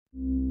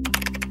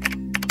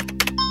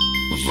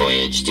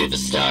Voyage to the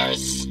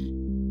Stars.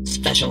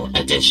 Special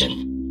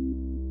Edition.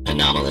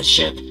 Anomalous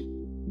Ship.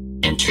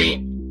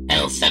 Entry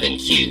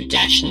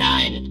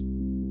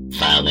L7Q-9.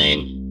 File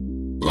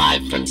name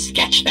Live from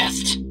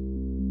Sketchfest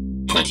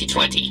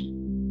 2020.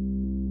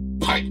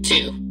 Part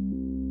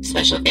 2.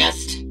 Special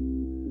guest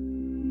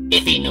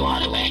Iffy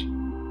Nwadiwe.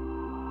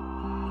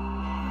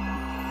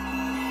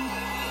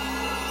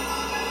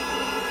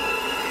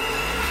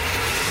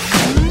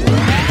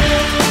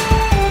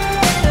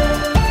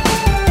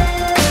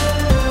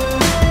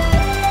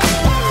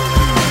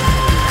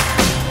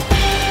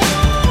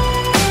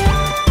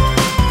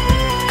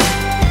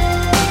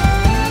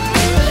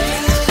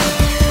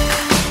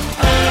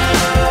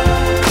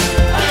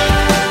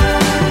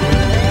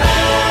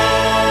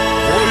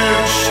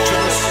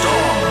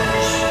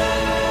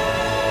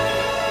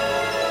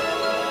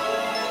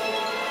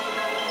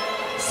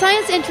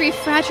 Entry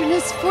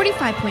Fraternus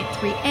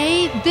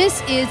 45.3A.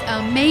 This is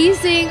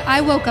amazing.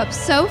 I woke up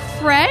so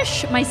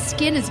fresh. My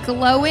skin is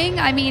glowing.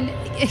 I mean,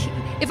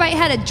 if I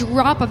had a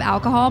drop of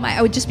alcohol,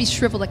 I would just be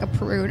shriveled like a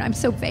prune. I'm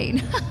so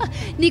vain.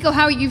 Nico,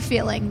 how are you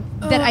feeling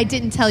that I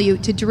didn't tell you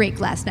to drink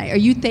last night? Are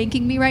you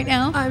thanking me right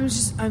now? I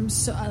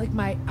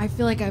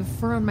feel like I have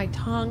fur on my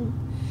tongue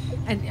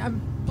and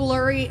I'm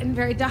blurry and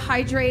very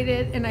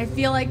dehydrated, and I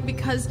feel like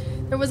because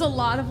there was a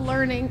lot of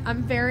learning,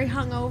 I'm very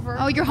hungover.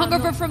 Oh, you're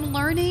hungover from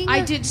learning? I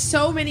did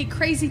so many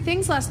crazy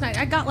things last night.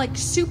 I got like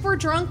super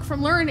drunk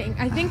from learning.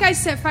 I think I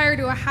set fire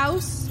to a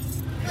house.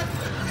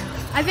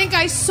 I think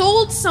I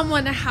sold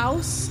someone a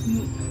house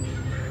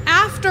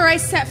after I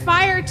set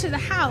fire to the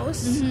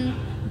house. Mm-hmm.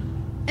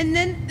 And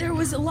then there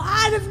was a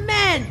lot of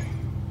men.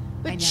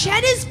 But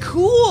Chet is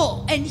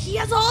cool, and he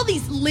has all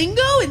these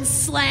lingo and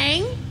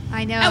slang.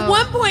 I know. At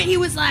one point he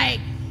was like,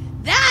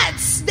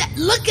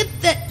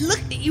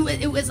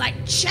 it was like,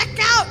 check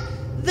out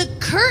the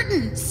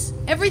curtains.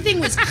 Everything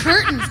was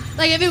curtains.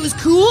 Like, if it was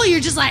cool, you're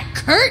just like,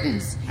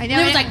 curtains. I know.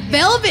 And it was like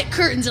velvet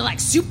curtains or like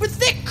super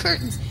thick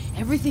curtains.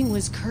 Everything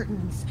was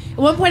curtains. At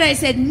one point I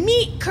said,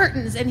 meat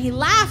curtains, and he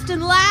laughed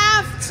and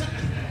laughed.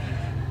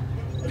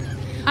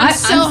 I'm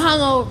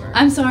hungover.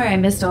 I'm sorry I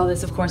missed all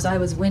this. Of course, I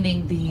was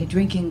winning the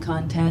drinking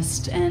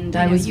contest, and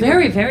I was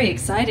very, very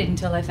excited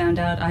until I found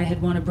out I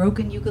had won a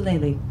broken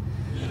ukulele.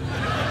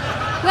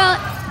 Well,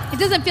 it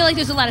doesn't feel like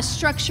there's a lot of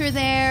structure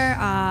there.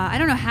 I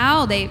don't know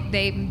how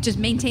they just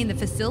maintain the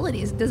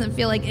facilities. It doesn't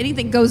feel like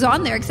anything goes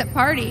on there except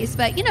parties.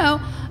 But,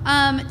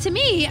 to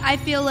me, I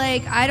feel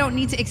like I don't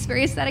need to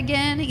experience that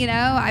again.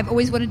 I've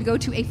always wanted to go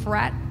to a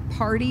frat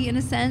party, in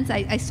a sense.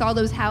 I saw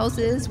those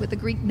houses with the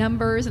Greek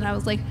numbers, and I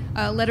was like,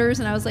 letters,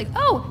 and I was like,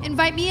 oh,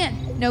 invite me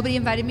in. Nobody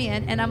invited me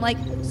in. And I'm like,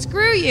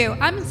 screw you.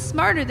 I'm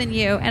smarter than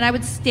you. And I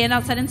would stand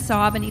outside and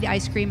sob and eat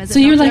ice cream as so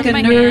you're like a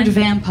nerd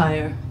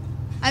vampire.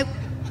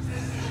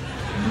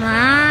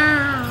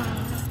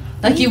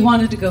 Like you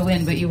wanted to go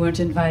in, but you weren't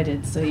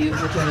invited, so you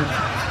had to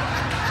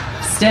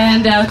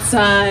stand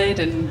outside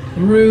and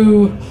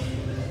rue.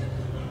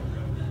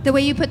 The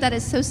way you put that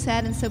is so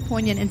sad and so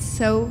poignant and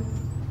so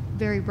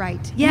very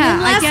right. Yeah,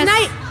 and last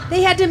night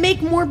they had to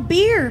make more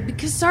beer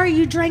because, sorry,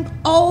 you drank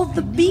all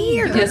the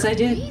beer. Yes, I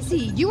did. Easy.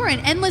 You were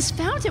an endless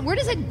fountain. Where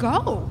does it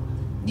go?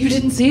 You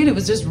didn't see it. It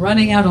was just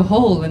running out a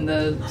hole in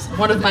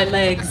one of my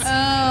legs.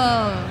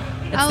 Oh.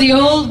 It's the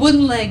old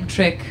wooden leg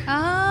trick.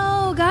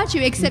 Oh, got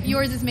you. Except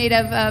yours is made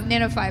of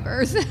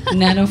nanofibers.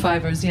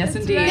 Nanofibers, yes,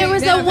 indeed. Right. There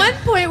was one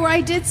point where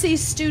I did see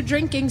Stu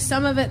drinking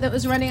some of it that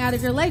was running out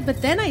of your leg,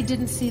 but then I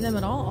didn't see them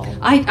at all.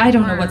 I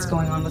don't know what's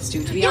going on with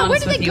Stu, to be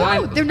honest with you. Where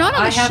did they go? They're not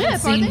on the ship, I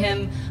haven't seen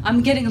him.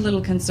 I'm getting a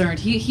little concerned.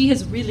 He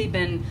has really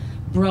been...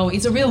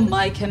 He's a real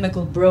My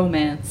Chemical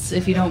Bromance,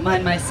 if you don't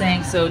mind my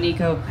saying so,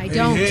 Nico. I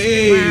don't.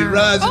 Hey,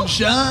 rise and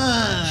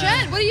shine.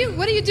 Chet,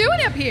 what are you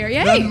doing up here?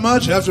 Yay. Nothing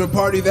much. After a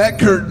party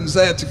that curtains,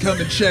 I had to come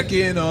and check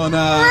in on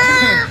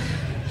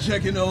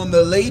checking on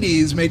the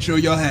ladies. Make sure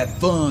y'all had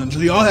fun. So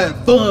y'all had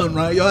fun,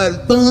 right? Y'all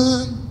had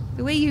fun.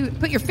 The way you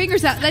put your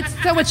fingers out, that's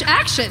so much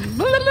action.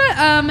 We had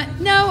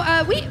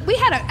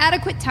an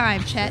adequate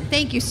time, Chet.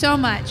 Thank you so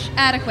much.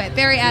 Adequate,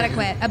 very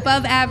adequate.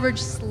 Above average,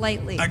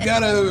 slightly. I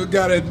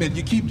gotta admit,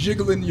 you keep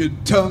jiggling your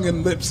tongue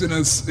and lips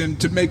and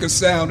to make a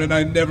sound, and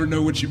I never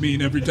know what you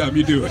mean every time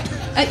you do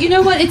it. You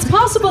know what? It's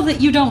possible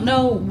that you don't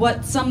know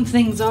what some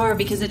things are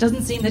because it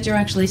doesn't seem that you're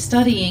actually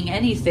studying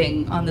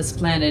anything on this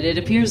planet. It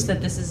appears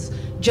that this is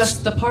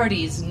just the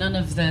parties, none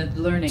of the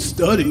learning.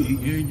 Study?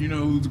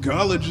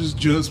 College is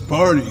just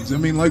parties. I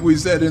mean, like we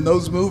said in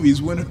those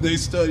movies, when are they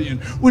studying?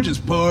 We're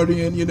just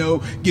partying,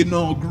 getting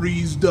all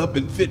greased up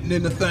and fitting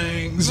into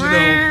things,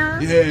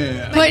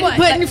 Yeah.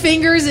 Putting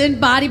fingers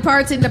and body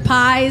parts into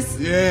pies.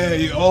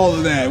 Yeah, all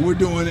of that. We're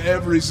doing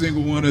every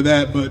single one of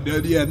that, but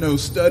no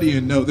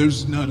studying. No,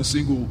 there's not a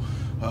single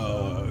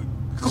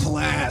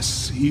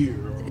class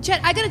here. Chet,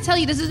 I gotta tell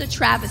you, this is a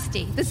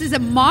travesty. This is a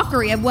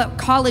mockery of what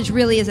college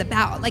really is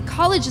about. Like,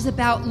 college is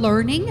about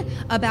learning,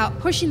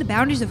 about pushing the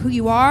boundaries of who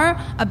you are,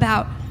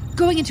 about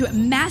going into a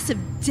massive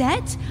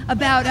debt,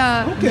 about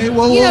taking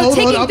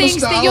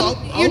things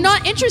that you're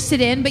not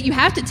interested in, but you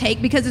have to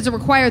take because it's a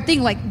required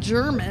thing, like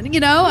German.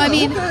 I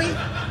mean,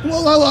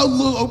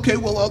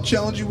 Well, I'll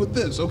challenge you with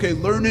this. Okay,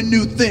 learning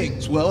new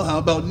things. Well, how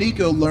about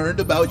Nico learned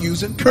about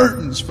using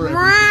curtains for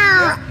everything?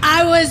 Yeah.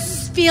 I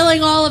was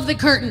feeling all of the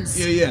curtains.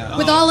 Yeah.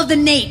 With all of the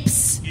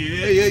napes.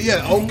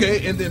 Yeah.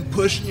 Okay, and then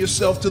pushing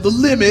yourself to the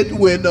limit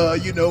when,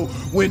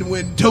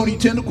 when Tony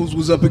Tentacles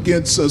was up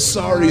against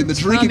Sari in the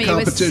drinking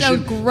Tommy was so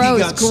competition. gross,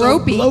 he got gropey. so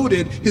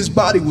bloated, his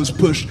body was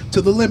pushed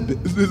to the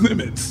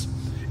limits.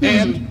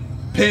 And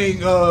paying,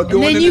 going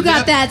And then into you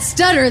got that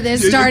stutter that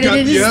Yeah, you started got-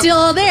 and it's yep.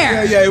 still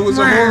there. Yeah, it was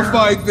a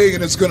horrifying thing,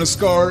 and it's going to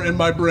scar in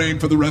my brain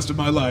for the rest of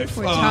my life.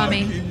 Poor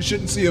Tommy. You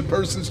shouldn't see a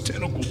person's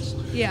tentacles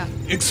Yeah.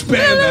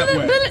 expand that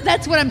way.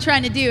 That's what I'm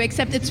trying to do,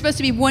 except it's supposed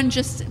to be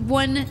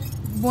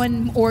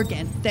one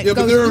organ that Yeah,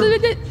 but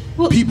goes. there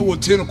are people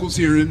with tentacles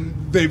here, and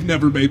they've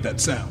never made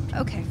that sound.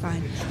 Okay,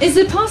 fine. Is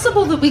it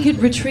possible that we could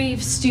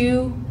retrieve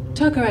Stu?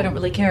 Tucker, I don't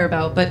really care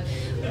about, but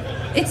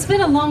it's been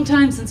a long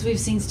time since we've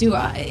seen Stu.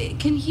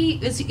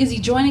 Is he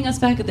joining us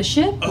back at the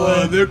ship?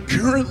 Or? They're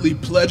currently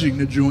pledging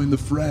to join the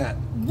frat.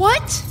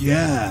 What?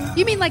 Yeah.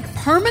 You mean like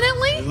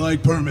permanently?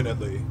 Like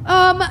permanently.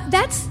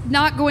 That's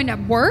not going to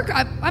work.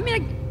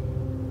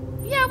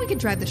 Yeah, we could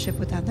drive the ship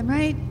without them,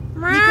 right?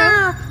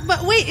 Nico?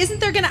 But wait, isn't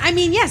there gonna? I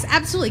mean, yes,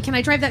 absolutely. Can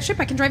I drive that ship?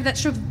 I can drive that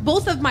ship with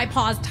both of my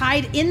paws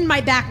tied in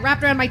my back,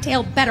 wrapped around my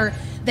tail, better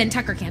than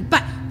Tucker can.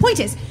 But point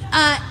is,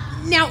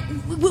 now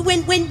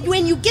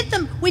when you get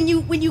them, when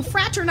you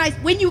fraternize,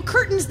 when you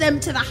curtains them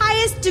to the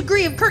highest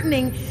degree of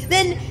curtaining,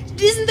 then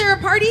isn't there a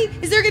party?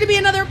 Is there going to be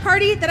another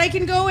party that I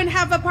can go and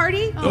have a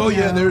party? Oh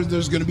yeah,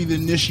 there's going to be the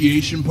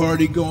initiation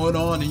party going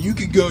on, and you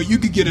could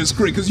get as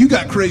crazy because you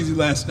got crazy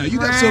last night. You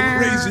got so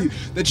crazy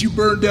that you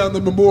burned down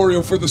the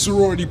memorial for the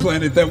sorority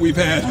planet that we've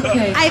had.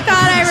 Okay. I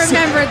thought I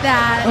remembered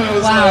that. I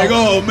was Wow. like,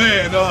 oh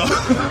man.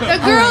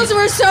 The girls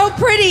were so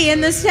pretty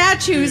in the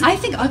statues. I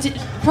think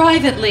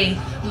privately,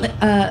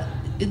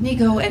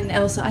 Nico and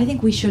Elsa, I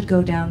think we should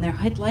go down there.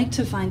 I'd like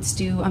to find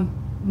Stu. I'm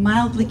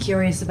mildly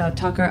curious about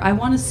Tucker. I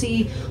want to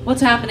see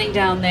what's happening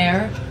down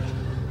there.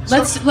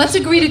 Let's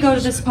agree to go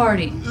to this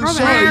party.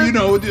 Sorry, I don't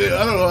know.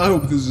 I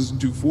hope this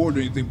isn't too forward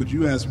or anything, but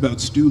you asked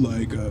about Stu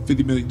like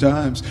 50 million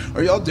times.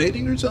 Are y'all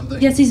dating or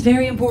something? Yes, he's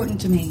very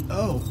important to me.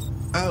 Oh,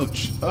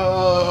 ouch.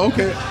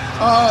 Okay.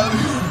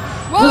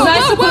 Whoa, Was I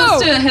whoa,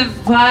 supposed whoa. to have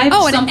vibed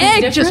Oh, an something egg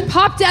different? just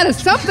popped out of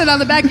something on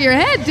the back of your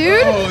head,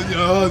 dude.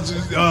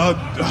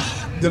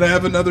 Did I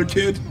have another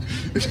kid?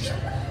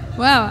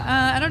 Wow,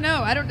 I don't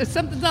know.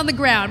 Something's on the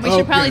ground. We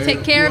should probably Okay,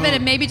 take care of it well-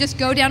 and maybe just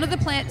go down to the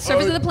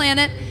surface of the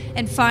planet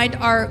and find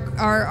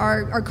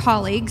our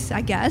colleagues,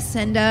 I guess.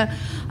 And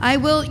I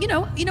will, you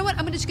know what?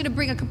 I'm just going to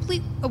bring a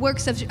complete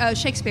works of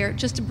Shakespeare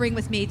just to bring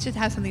with me to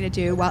have something to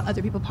do while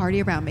other people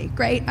party around me.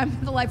 Great,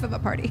 I'm the life of a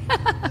party.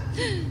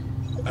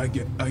 I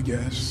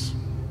guess.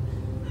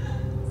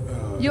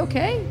 You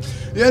okay?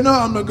 Yeah, no,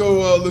 I'm gonna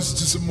go listen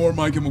to some more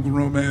My Chemical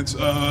Romance.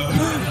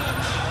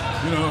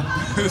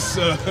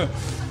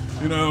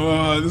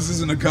 This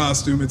isn't a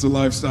costume; it's a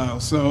lifestyle.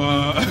 So.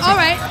 All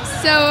right,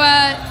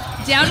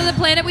 so down to the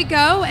planet we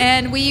go,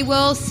 and we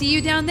will see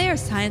you down there.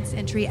 Science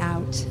entry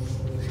out.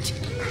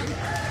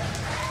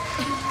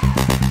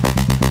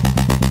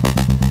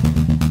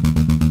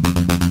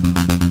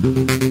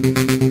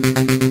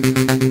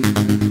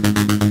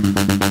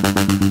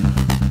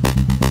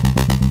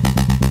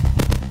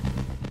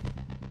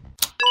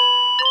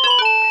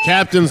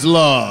 Captain's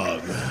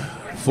log,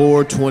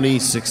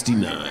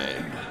 42069.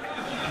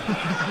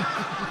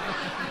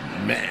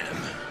 Man,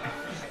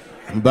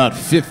 I'm about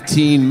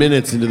 15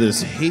 minutes into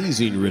this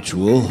hazing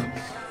ritual,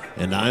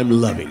 and I'm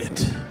loving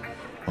it.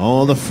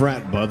 All the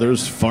frat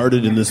brothers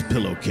farted in this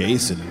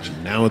pillowcase,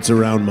 and now it's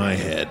around my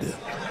head.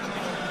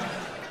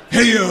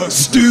 Hey,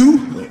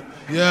 Stu.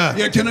 Yeah.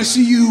 Yeah, can I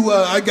see you?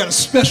 I got a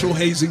special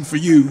hazing for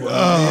you.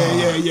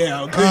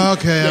 Yeah.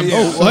 Okay.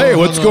 Hey,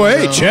 what's going on?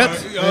 Hey, Chet.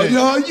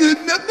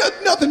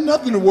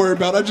 Nothing to worry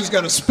about. I just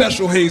got a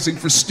special hazing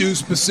for Stu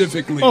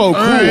specifically. Oh,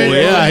 cool. Right.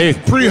 Yeah. Hey.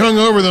 Pretty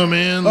hungover though,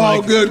 man.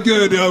 Oh, good.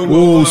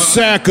 Whoa,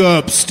 sack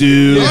up,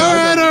 Stu. All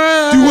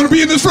right. Do you want to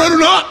be in this front or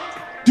not?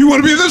 Do you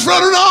want to be in this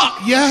front or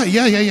not? Yeah. Do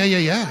you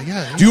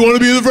want to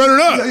be in the front or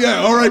not? Yeah,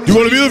 all right. Do you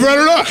want to be in the front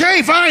or not?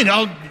 Okay, fine.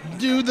 I'll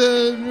do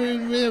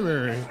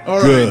the. All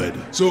right. Good.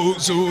 So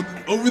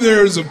over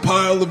there is a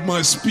pile of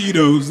my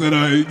Speedos that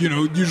I,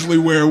 usually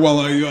wear while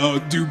I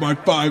do my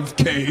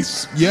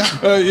 5Ks. Yeah.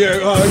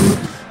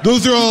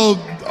 Those are all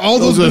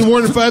those Those been are-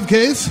 worn in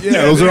 5Ks?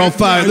 Yeah, those are all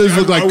five. Those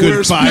look like I wear good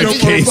a Speedo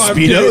 5K for a 5K.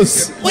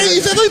 Speedos. Wait,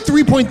 is that like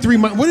 3.3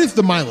 miles? What is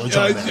the mileage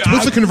on that?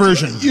 What's the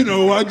conversion?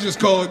 I just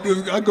call it.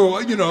 I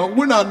go.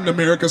 We're not in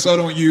America, so I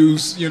don't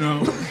use.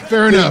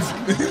 Fair enough.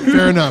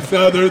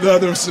 the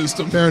other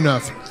system. Fair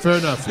enough.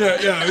 Yeah.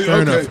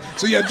 Fair Okay. enough.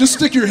 So yeah, just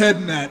stick your head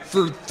in that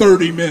for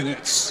 30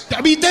 minutes.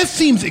 I mean, that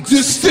seems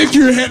Just stick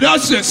your head. I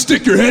said,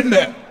 stick your head in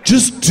that.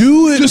 Just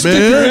do it, Just man.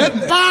 stick your head in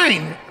that.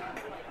 fine.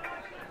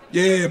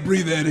 Yeah,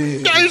 breathe that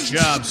in. Good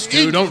Job,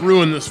 Stu. Don't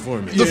ruin this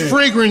for me. The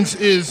fragrance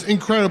is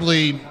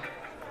incredibly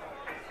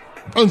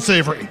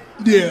unsavory.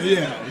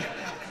 Yeah.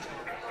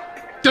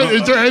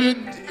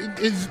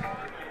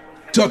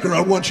 Tucker,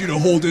 I want you to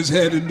hold his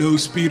head in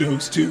those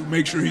Speedos, too.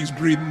 Make sure he's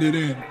breathing it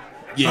in.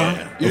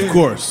 Yeah, of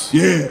course.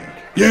 Yeah.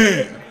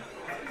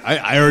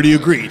 I already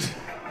agreed.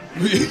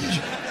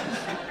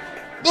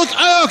 Look,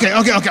 okay.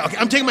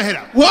 I'm taking my head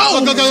out.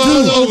 Whoa!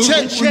 Whoa, What,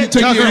 you shit.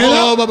 taking your head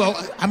out? Whoa.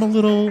 I'm a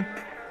little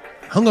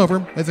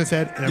hungover, as I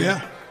said. And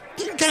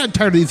I'm kind of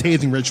tired of these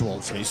hazing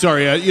rituals. Hey,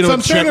 sorry, So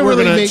I'm trying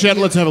to Chet,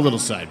 let's have a little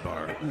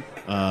sidebar.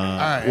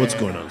 right. What's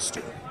going on,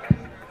 Stu?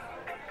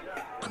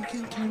 I'm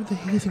getting tired of the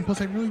hazing.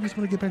 Plus, I really just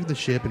want to get back to the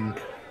ship, and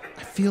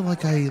I feel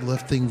like I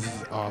left things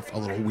off a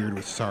little weird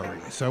with Sorry.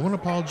 So I want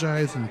to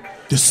apologize. And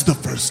This is the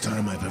first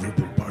time I've ever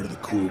been part of the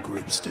cool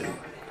group, Stu.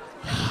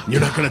 You're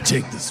not gonna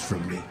take this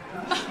from me.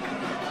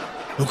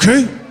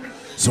 Okay?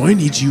 So I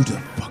need you to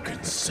fucking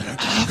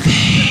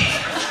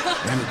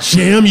and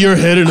jam your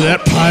head into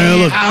that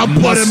pile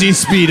of musty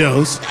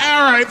Speedos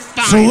all right,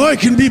 fine. so I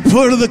can be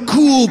part of the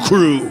cool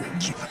crew.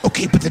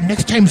 Okay, but the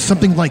next time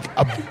something like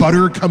a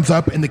butter comes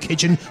up in the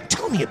kitchen,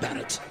 tell me about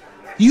it.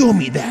 You owe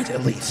me that,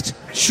 at least.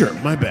 Sure,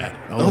 my bad.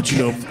 I'll let you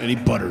Okay. know if any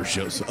butter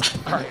shows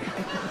up. All right.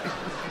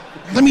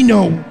 Let me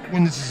know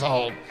when this is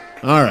all...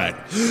 All right.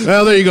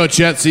 Well, there you go,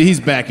 Chet. See, he's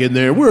back in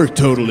there. We're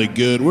totally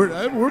good.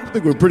 I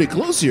think we're pretty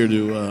close here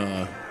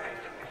to,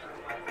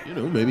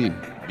 maybe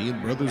being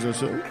brothers or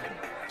so.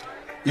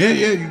 Yeah,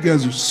 you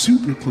guys are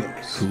super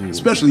close. Cool.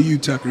 Especially you,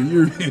 Tucker.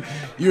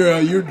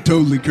 You're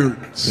totally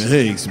curtains.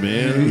 Thanks,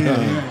 man.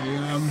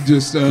 Yeah. I'm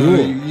just,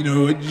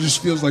 it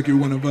just feels like you're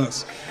one of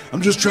us.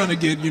 I'm just trying to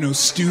get,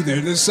 Stu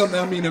there. There's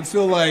something, I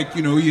feel like,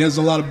 he has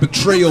a lot of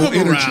betrayal Coming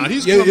energy. around.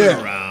 He's coming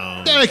around.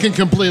 I can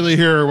completely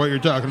hear what you're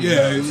talking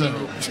Yeah, about.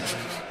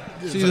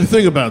 So. See, the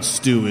thing about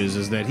Stu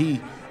is that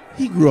he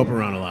grew up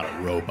around a lot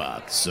of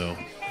robots, so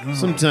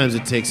sometimes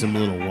it takes him a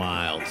little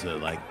while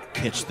to,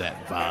 catch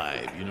that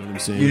vibe. You know what I'm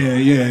saying?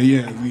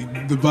 Yeah.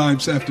 The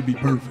vibes have to be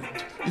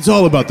perfect. It's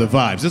all about the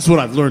vibes. That's what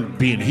I've learned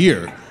being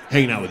here,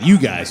 hanging out with you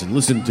guys and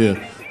listening to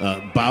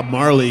Bob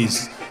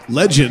Marley's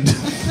Legend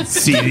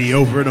CD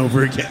over and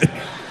over again.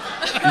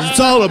 It's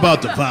all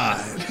about the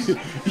vibe.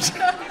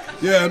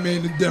 Yeah,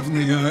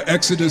 definitely.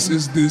 Exodus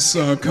is this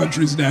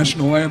country's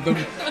national anthem.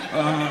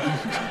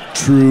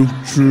 True.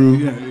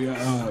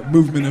 Yeah.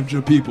 Movement of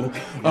your people.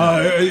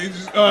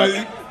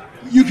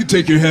 You can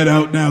take your head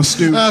out now,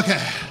 Stu.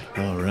 Okay.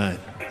 All right.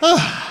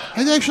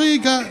 I actually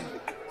got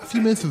a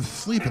few minutes of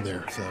sleep in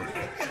there, so...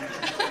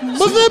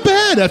 Wasn't that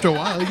bad after a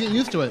while. You get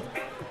used to it.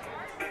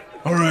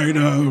 All right,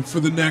 for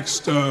the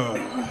next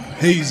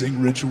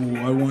hazing ritual,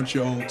 I want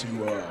y'all to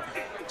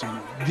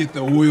get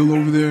the oil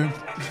over there.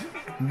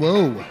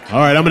 Whoa. All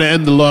right, I'm going to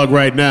end the log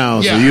right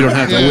now so Yeah. you don't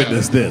have to Yeah.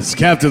 witness this.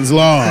 Captain's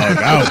log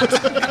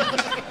out.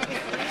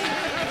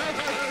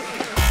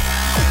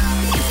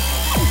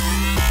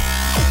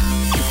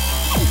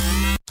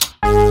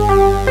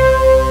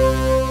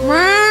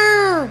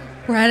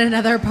 We're at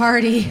another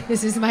party.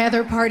 This is my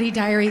other party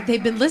diary.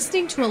 They've been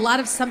listening to a lot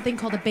of something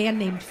called a band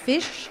named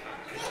Fish.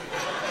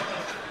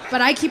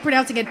 But I keep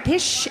pronouncing it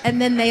Pish, and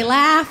then they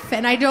laugh,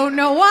 and I don't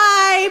know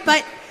why,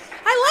 but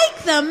I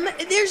like them.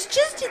 There's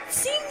just, it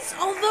seems,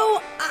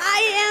 although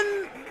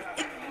I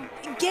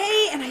am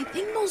gay, and I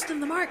think most of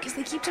them are, because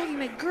they keep talking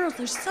about girls,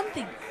 there's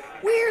something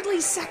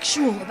weirdly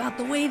sexual about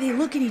the way they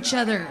look at each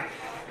other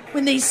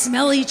when they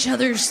smell each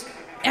other's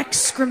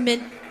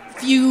excrement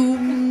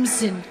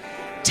fumes and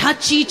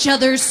touch each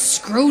other's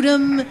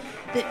scrotum.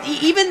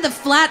 Even the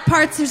flat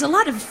parts, there's a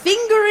lot of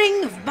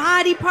fingering of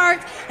body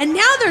parts, and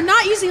now they're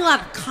not using a lot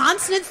of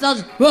consonants. They'll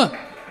just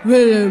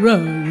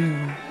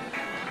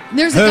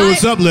there's a Hey, guy.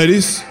 what's up,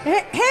 ladies?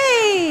 Hey,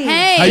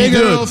 Hey, How you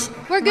doing? girls.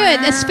 we're good.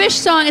 This fish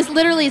song is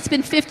literally, it's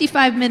been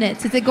 55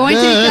 minutes. Is it going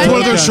to be That's done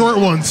one of yet? those short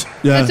ones.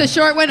 Yeah. That's a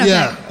short one? Okay.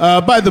 Yeah.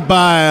 By the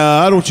by,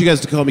 I don't want you guys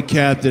to call me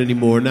Captain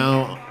anymore.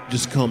 Now,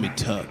 just call me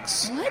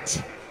Tux.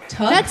 What?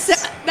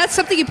 Tux? That's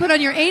something you put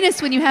on your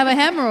anus when you have a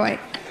hemorrhoid.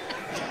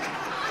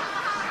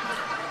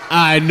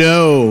 I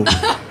know.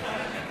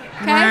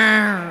 Okay?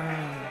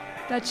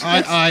 That's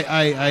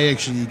I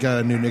actually got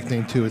a new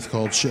nickname too. It's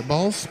called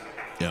Shitballs.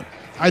 Yeah.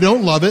 I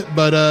don't love it,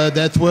 but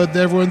that's what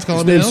everyone's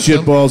calling His me name's now.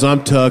 so- Shitballs.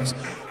 I'm Tux.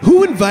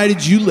 Who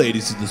invited you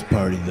ladies to this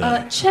party,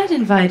 though? Chet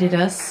invited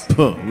us.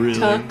 Oh, really?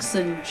 Tux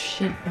and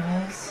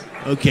shitballs.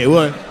 Okay,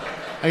 well,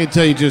 I can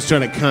tell you just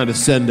trying to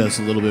condescend us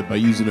a little bit by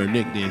using our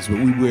nicknames, but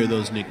we wear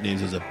those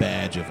nicknames as a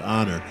badge of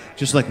honor,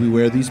 just like we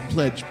wear these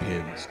pledge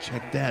pins.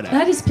 Check that out.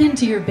 That is pinned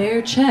to your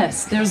bare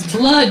chest. There's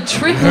blood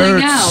trickling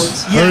Hurts.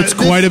 out. Hurts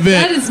this- quite a bit.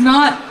 That is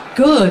not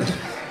good.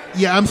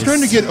 Yeah, I'm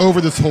starting to get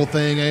over this whole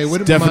thing. I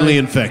wouldn't Definitely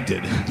mind-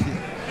 infected.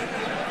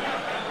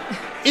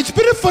 It's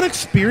been a fun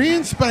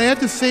experience, but I have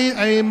to say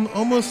I am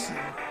almost,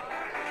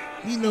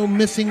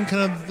 missing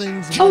kind of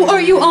things. Oh,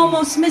 are you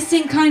almost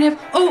missing kind of?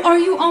 Oh, are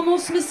you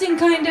almost missing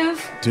kind of?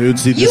 Dude,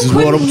 see, You this is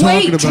what I'm couldn't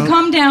talking wait to about.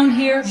 come down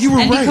here You were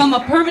and right. become a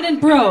permanent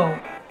bro.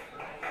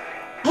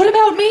 What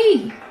about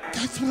me?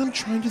 That's what I'm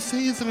trying to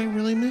say is that I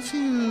really miss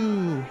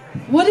you.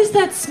 What is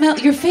that smell?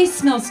 Your face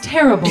smells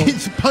terrible.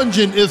 It's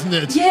pungent, isn't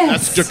it?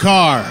 Yes. That's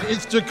Jakar.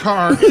 It's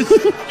Jakar.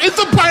 It's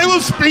a pile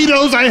of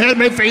Speedos I had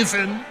my face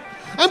in.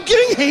 I'm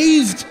getting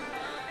hazed.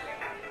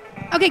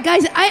 Okay,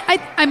 guys,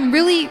 I'm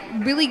really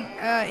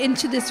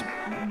into this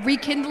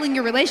rekindling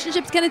your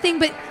relationships kind of thing,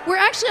 but we're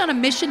actually on a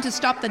mission to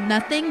stop the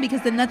Nothing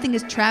because the Nothing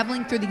is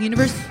traveling through the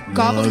universe,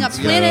 gobbling up Let's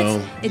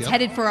planets. go. It's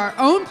headed for our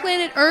own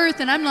planet, Earth,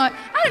 and I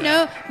don't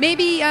know,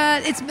 maybe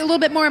it's a little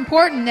bit more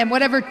important than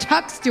whatever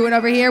Tuck's doing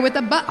over here with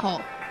the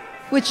butthole.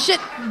 With shit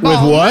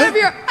balls. With what? I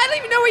don't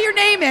even know what your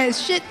name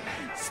is. Shit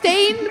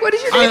Stain? What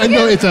is your name I again?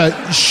 know it's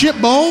a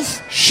shit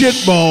balls.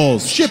 Shit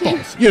balls. Shit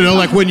balls. You know,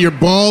 like when your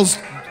balls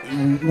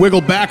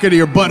wiggle back into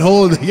your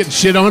butthole and they get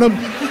shit on them.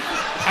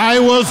 I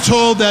was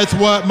told that's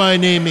what my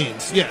name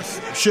means.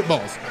 Yes, shit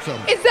balls. So.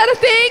 Is that a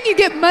thing? You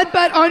get mud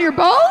butt on your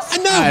balls?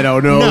 No, I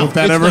don't know no, if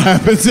that it's ever not.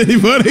 happens to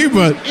anybody,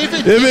 but If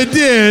if it it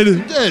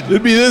did, did.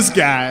 it'd be this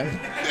guy.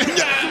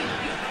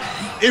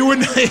 It would.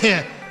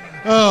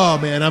 Oh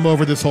man, I'm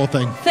over this whole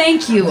thing.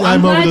 Thank you. I'm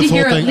I'm over glad to this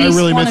hear whole at thing. I least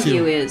really one miss of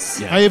you. you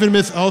is. I even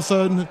miss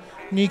Elsa and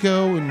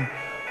Nico and.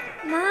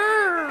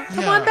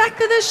 Come on back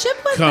to the ship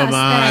with Come us.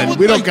 on, then.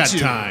 we don't like got to.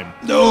 time.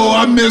 No,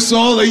 I miss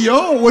all of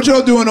y'all. What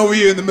y'all doing over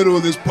here in the middle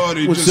of this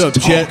party? What's just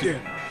up, Chet?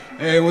 talking?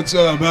 Hey, what's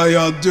up? How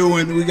y'all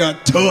doing? We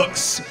got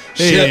Tux,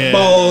 Yeah, Chet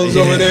Balls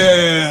over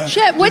there.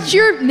 Chet, what's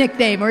your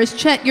nickname? Or is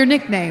Chet your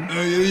nickname?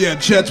 Yeah,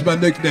 Chet's my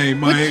nickname.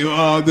 My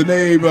the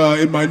name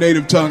in my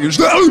native tongue is.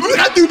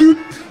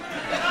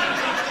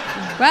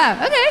 Wow,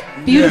 okay.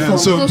 Beautiful. Yeah,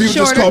 so A little people just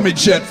shorter. call me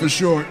Chet for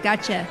short.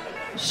 Gotcha.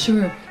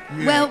 Sure.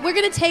 Well, we're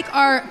going to take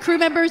our crew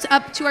members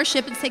up to our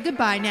ship and say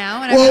goodbye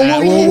now. And I've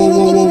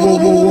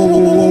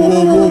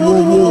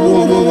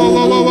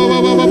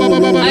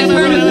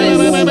heard of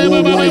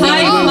this.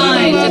 Hive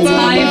mind. It's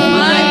hive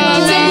mind.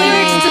 It's a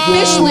lyrics. It's a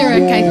fish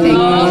lyric, I think.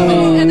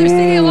 And they're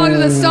singing along to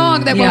the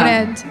song that won't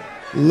end.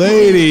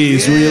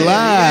 Ladies,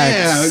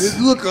 relax.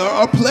 Yeah, look,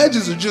 our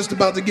pledges are just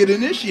about to get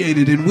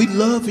initiated, and we'd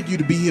love for you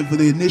to be here for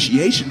the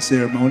initiation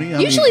ceremony.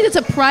 Usually that's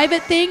a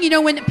private thing. You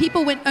know, when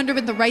people went under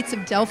the rites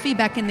of Delphi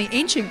back in the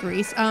ancient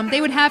Greece, they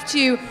would have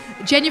to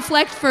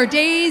genuflect for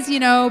days, you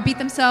know, beat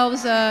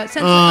themselves.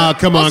 Come on,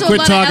 also a quit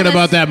lot of talking LS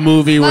about that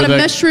movie A where lot of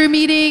the mushroom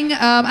eating.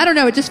 I don't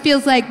know. It just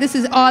feels like this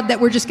is odd that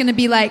we're just going to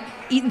be like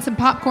eating some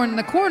popcorn in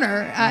the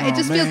corner. It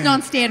just feels man.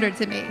 non-standard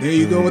to me. There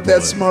you go with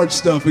that smart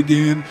stuff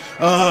again.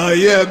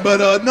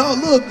 No,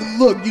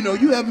 look, you know,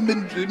 you haven't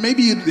been,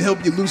 maybe it'd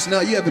help you loosen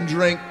out. You haven't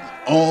drank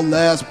all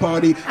last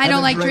party. I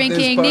don't like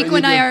drinking. Nico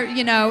and I are,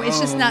 you know, it's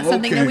just not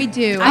something that we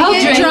do. I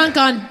get drink. drunk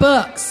on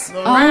books.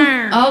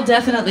 I'll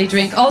definitely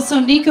drink. Also,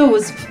 Nico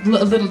was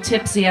a little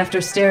tipsy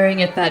after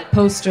staring at that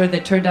poster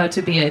that turned out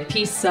to be a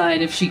peace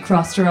sign if she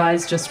crossed her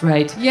eyes just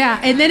right. Yeah,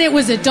 and then it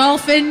was a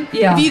dolphin.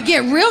 Yeah. If you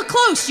get real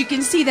close, you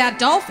can see that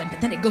dolphin,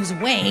 but then it goes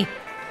away.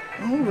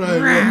 All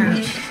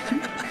right.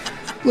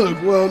 Look,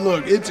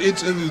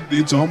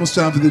 it's almost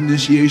time for the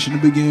initiation to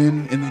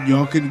begin, and then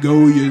y'all can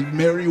go your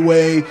merry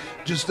way.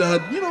 Just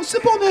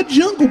sip on that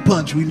jungle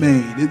punch we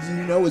made.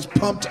 It's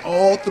pumped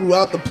all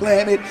throughout the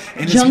planet,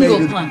 and Jungle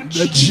it's made punch.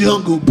 a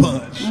jungle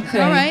punch.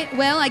 Okay. All right.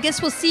 Well, I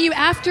guess we'll see you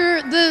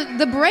after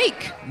the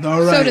break,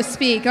 All so right. to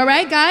speak. All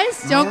right,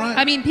 guys. Don't. right.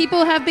 I mean,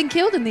 people have been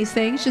killed in these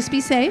things. Just be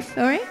safe.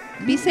 All right.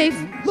 Be safe.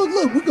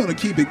 Look, we're gonna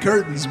keep it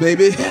curtains,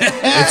 baby.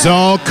 it's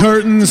all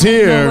curtains I don't know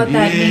here. what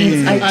that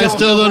means. I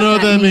still don't know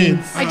what that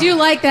means. I do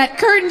like that.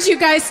 Curtains, you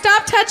guys.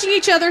 Stop touching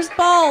each other's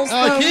balls.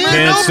 though.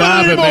 Can't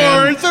stop it,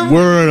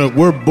 man.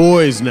 We're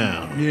boys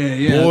now.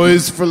 Yeah.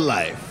 Boys for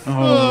life.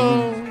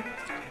 Oh,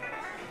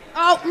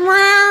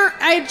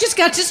 I just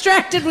got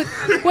distracted with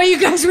what you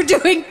guys were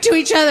doing to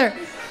each other.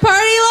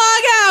 Party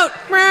log out.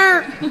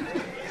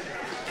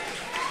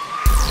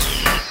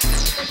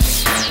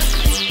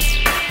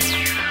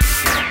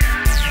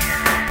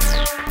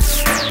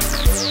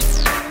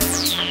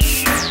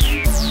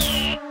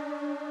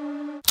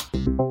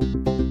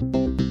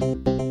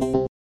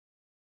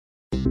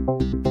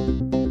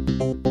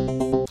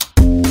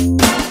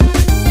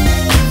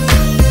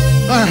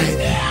 All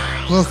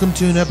right, welcome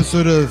to an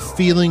episode of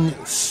Feeling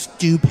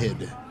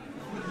Stupid.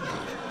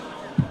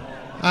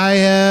 I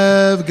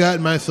have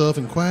gotten myself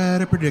in quite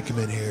a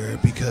predicament here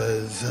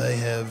because I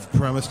have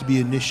promised to be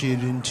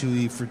initiated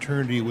into a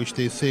fraternity which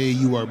they say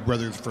you are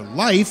brothers for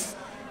life,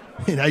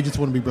 and I just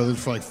want to be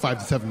brothers for like 5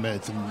 to 7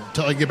 minutes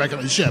until I get back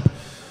on the ship.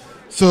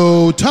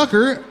 So,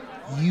 Tucker,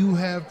 you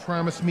have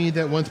promised me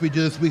that once we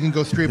can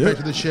go straight back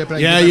to the ship. And I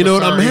can Yeah, get back you know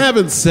with what? I'm Sari.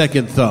 having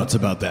second thoughts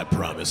about that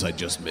promise I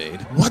just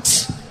made.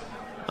 What?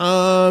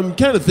 I'm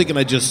kind of thinking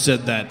I just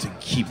said that to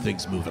keep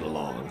things moving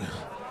along.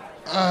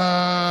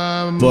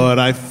 But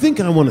I think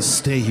I want to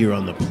stay here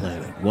on the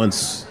planet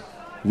once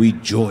we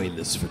join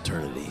this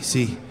fraternity.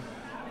 See,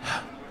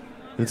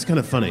 it's kind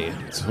of funny.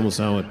 It's almost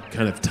how it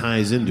kind of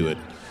ties into it.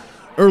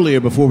 Earlier,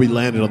 before we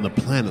landed on the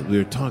planet, we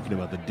were talking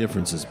about the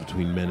differences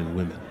between men and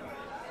women.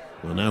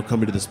 Well, now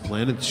coming to this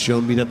planet has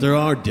shown me that there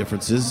are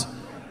differences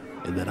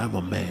and that I'm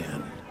a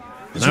man.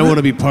 And I want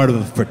to be part of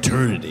a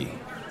fraternity.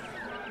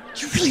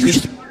 You really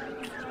just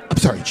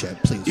sorry,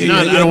 Chet. Please. No,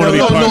 I don't wanna be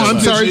part of I'm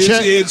that. sorry,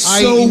 Chet. It's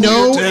I so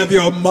know. weird to have you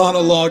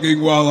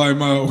monologuing while I'm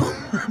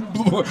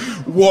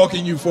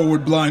walking you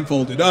forward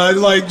blindfolded. I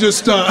feel like this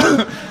is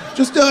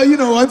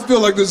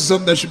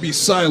something that should be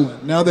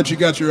silent now that you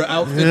got your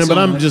outfits Yeah, but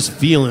on. I'm just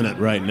feeling it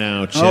right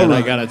now, Chet. All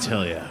right. I gotta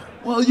tell you.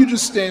 Well, you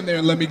just stand there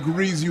and let me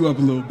grease you up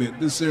a little bit.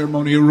 This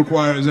ceremony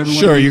requires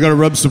everyone. Sure, you're gonna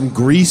rub some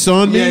grease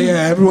on me?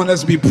 Yeah. Everyone has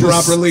to be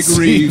properly Seems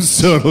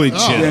greased. totally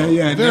chill.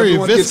 Yeah. and Very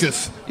everyone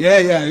viscous.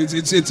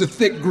 It's a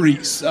thick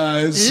grease.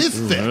 It is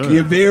thick.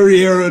 You're very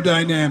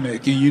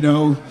aerodynamic,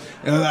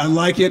 and I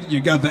like it. You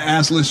got the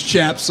assless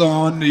chaps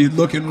on. You're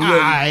looking real.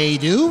 I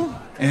do.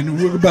 And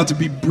we're about to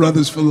be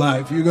brothers for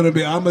life. You're gonna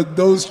be.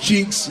 Those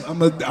cheeks.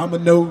 I'm a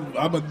know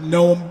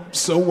them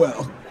so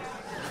well.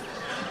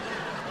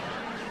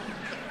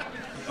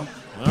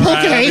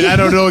 Okay. I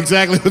don't know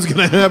exactly what's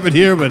gonna happen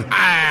here, but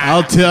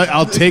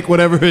I'll take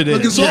whatever it is.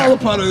 Look, it's all a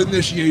part of the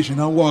initiation.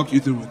 I'll walk you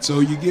through it. So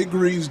you get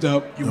greased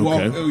up. You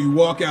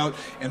walk out,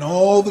 and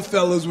all the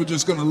fellas were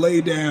just gonna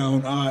lay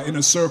down in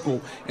a circle,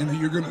 and then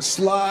you're gonna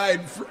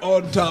slide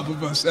on top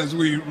of us as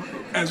we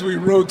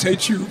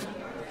rotate you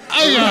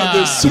around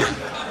this circle.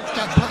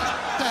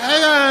 I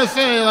gotta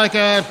say,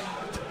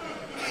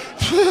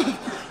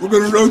 We're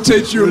gonna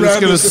rotate you We're just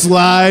around. gonna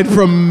slide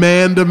from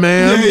man to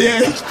man.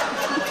 Yeah.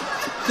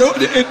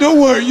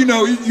 Don't worry,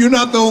 you're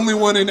not the only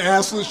one in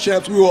assless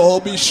chaps. We will all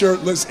be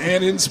shirtless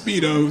and in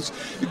Speedos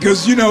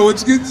because, we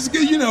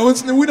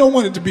don't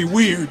want it to be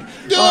weird.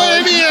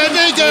 I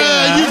think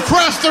you've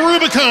crossed the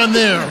Rubicon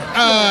there.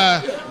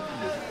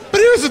 But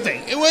here's the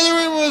thing: whether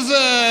it was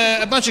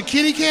a bunch of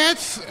kitty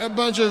cats, a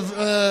bunch of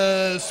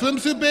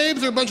swimsuit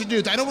babes, or a bunch of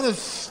dudes, I don't want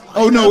to.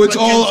 Oh no, it's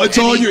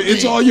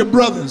all your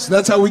brothers.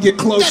 That's how we get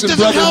close That in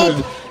doesn't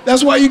brotherhood. help.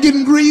 That's why you're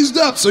getting greased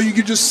up, so you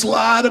can just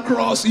slide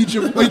across each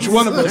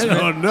one of us. I man.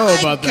 don't know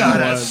about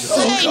that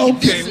one.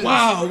 Okay,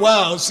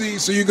 wow. See,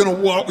 so you're gonna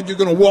walk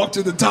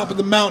to the top of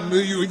the mountain.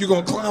 You're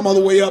gonna climb all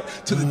the way up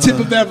to the tip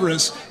of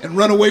Everest and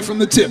run away from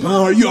the tip.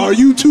 Huh? Are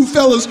you two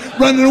fellas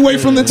running away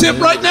from the tip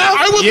right now?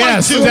 I would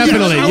Yes, like to.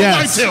 definitely. I would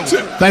Yes, like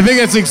to. I think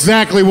that's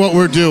exactly what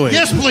we're doing.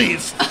 Yes,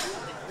 please.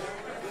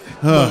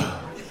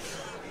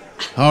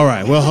 All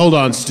right. Well, hold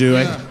on, Stu.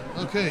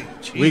 Okay.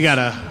 We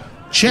gotta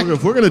Check.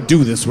 If we're gonna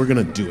do this, we're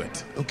gonna do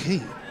it.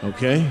 Okay.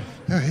 Okay.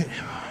 All right.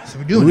 So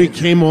we're doing We it.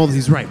 came all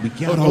these right. We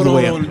got all Hold the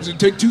way on. up.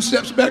 Take 2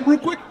 steps back real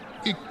quick.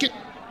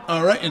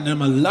 All right, and then I'm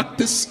gonna lock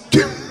this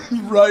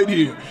right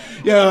here.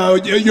 Yeah,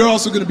 you're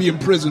also gonna be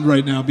imprisoned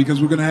right now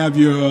because we're gonna have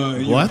your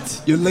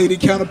lady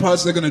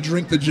counterparts. They're gonna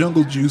drink the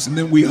jungle juice, and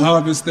then we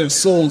harvest their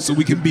souls so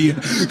we can be in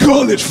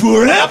college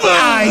forever.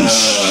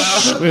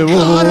 Wait,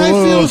 God, I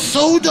feel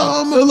so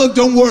dumb. Look,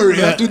 don't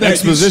worry. After that,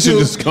 exposition you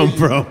just come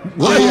from.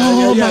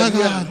 Oh, my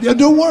God. Yeah,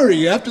 don't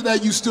worry. After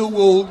that, you still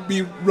will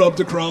be rubbed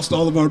across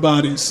all of our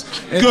bodies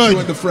and Good.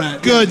 join the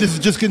frat. Good. This is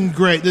just getting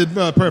great.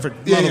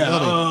 Perfect.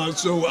 Love it.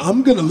 So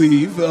I'm gonna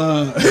leave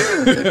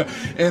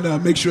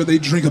and make sure they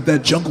drink up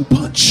that jungle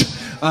punch.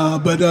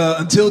 But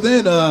until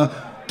then,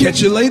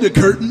 catch you later,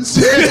 curtains.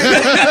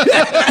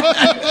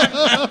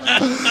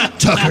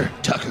 Tucker.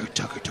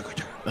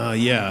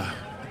 Yeah.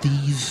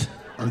 These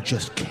are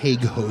just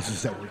keg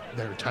hoses that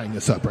are tying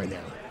us up right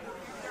now.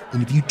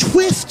 And if you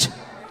twist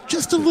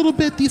just a little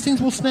bit, these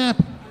things will snap.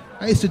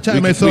 I used to tie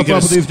myself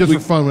up with these just for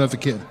fun when I was a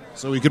kid.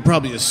 So we could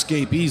probably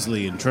escape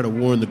easily and try to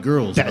warn the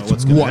girls about That's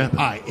what's going to what happen.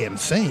 I am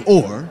saying.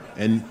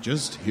 And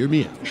just hear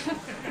me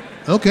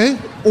out. Okay.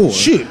 Or-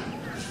 shoot.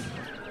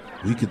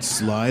 We could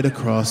slide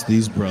across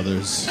these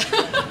brothers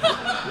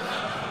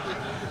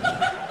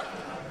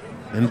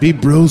and be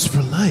bros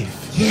for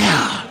life.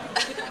 Yeah.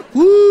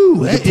 Woo.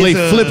 We could play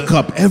flip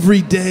cup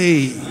every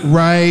day.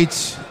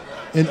 Right.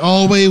 And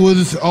always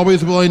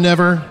will I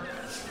never.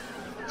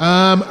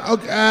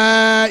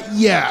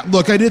 Yeah.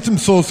 Look, I did some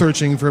soul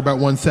searching for about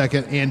 1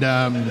 second, and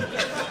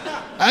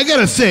I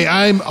gotta say,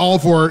 I'm all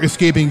for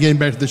escaping, getting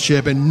back to the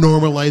ship, and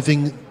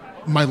normalizing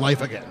my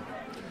life again.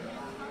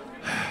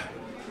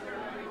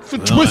 So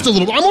twist a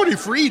little bit. I'm already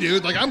free,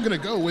 dude. Like, I'm gonna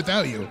go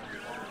without you.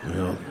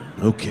 Well,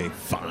 okay,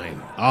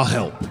 fine. I'll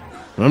help.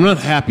 But I'm not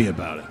happy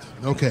about it.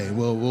 Okay.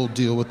 Well, we'll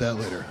deal with that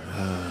later.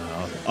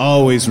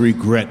 Always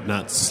regret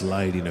not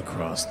sliding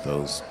across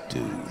those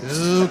dudes.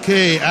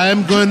 Okay.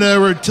 I'm gonna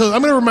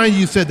remind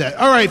you said that.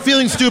 All right.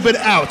 Feeling stupid.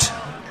 Out.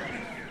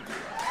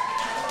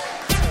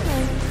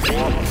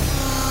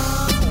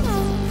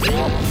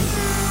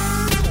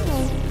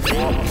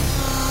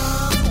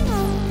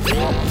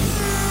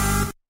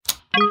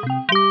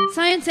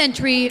 Science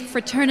entry,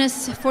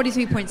 Fraternus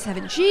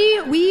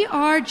 43.7G. We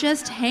are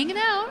just hanging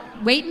out,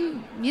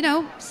 waiting,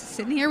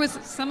 sitting here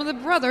with some of the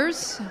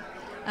brothers,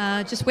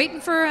 just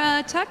waiting for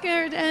Tuck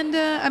and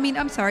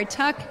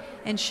Tuck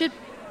and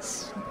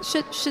shitface?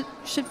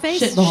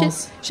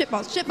 Shitballs.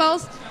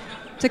 Shitballs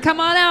to come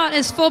on out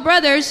as full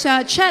brothers.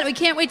 Chet, we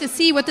can't wait to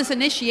see what this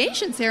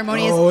initiation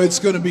ceremony is. Oh, it's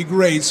going to be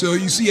great. So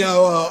you see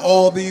how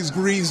all these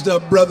greased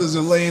up brothers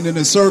are laying in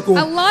a circle?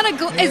 A lot of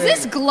is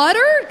this glutter?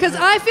 Because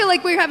I feel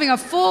like we're having a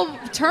full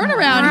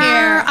turnaround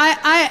here.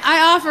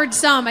 I offered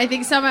some. I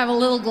think some have a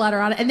little glitter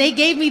on it. And they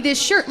gave me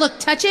this shirt. Look,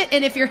 touch it,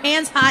 and if your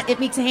hand's hot, it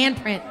makes a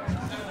handprint.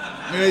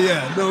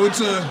 Yeah. No,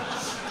 it's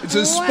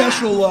a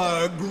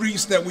special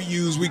grease that we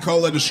use. We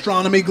call it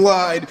Astronomy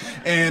Glide,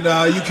 and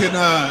you can.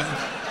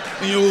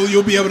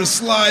 You'll be able to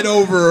slide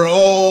over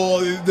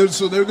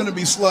so they're going to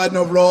be sliding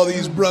over all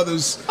these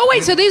brothers. Oh,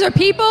 wait, so these are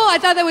people? I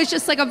thought that was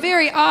just like a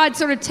very odd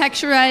sort of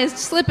texturized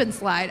slip and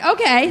slide.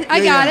 Okay,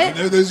 I got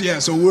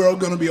it. So we're all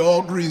going to be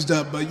all greased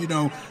up, but,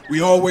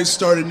 we always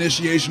start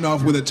initiation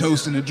off with a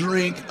toast and a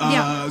drink.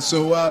 I'm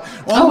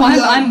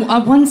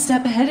one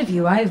step ahead of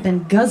you. I've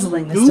been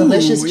guzzling this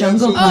delicious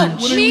jungle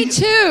punch. Me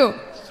too.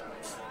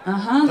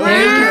 Uh-huh.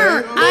 There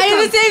you go. I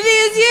do the same thing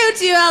as you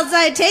two,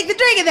 Elsa. Take the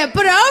drink and then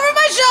put it over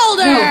my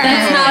shoulder.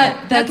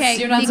 No, that's okay.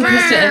 You're not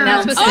supposed to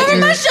announce it. Over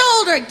my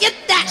shoulder. Get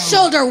that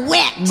shoulder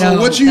wet. No,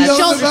 what you yelling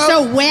shoulder's about?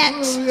 so wet.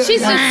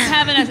 She's just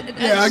having a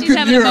I she's could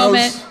having hear. a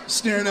moment. I was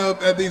staring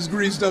up at these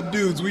greased up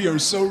dudes. We are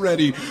so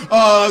ready.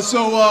 I'm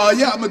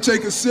gonna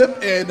take a sip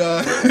and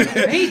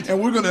and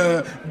we're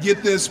gonna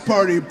get this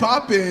party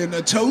poppin'.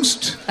 A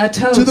toast.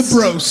 To the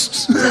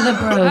broast. To the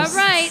bros. All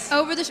right,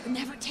 over the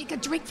never take a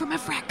drink from a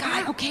frat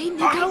guy. Okay,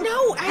 Nico. I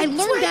know. I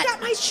learned that. I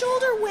got my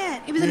shoulder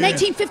wet. It was a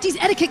 1950s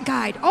etiquette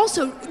guide.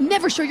 Also,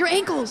 never show your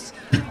ankles.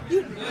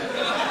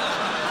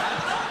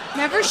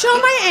 Never show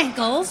my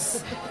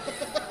ankles.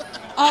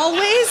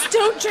 Always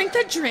don't drink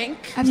the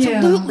drink.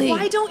 Absolutely.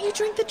 Why don't you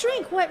drink the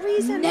drink? What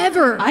reason?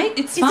 Never.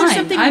 It's Is there fine.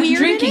 something I'm weird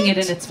drinking in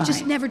it and it's fine.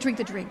 Just never drink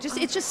the drink.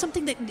 It's just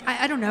something that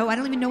I don't know. I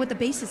don't even know what the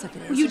basis of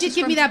it is. You It's did just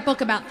give me from- that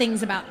book about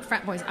things about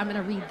frat boys. I'm going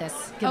to read this.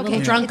 Get a Okay,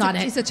 little drunk on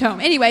it. It's a tome.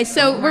 Anyway,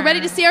 so we're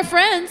ready to see our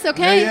friends.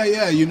 Okay.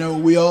 Yeah.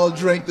 We all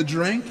drank the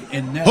drink,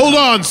 and now. Hold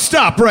on,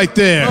 stop right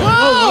there.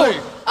 Whoa! Hey.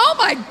 Oh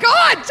my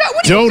God!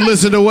 What Don't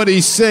listen to what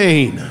he's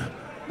saying.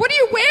 What are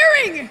you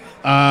wearing?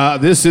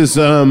 This is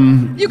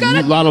You got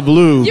it. Lala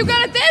Blue. You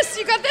got this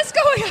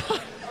going on.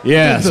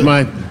 Yes,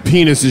 my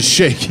penis is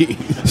shaky.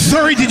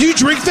 Sorry, did you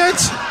drink that?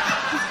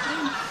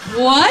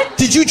 What?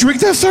 Did you drink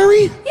that,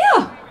 sorry?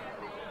 Yeah.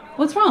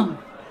 What's wrong?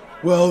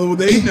 Well,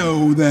 they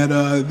know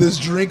that this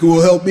drink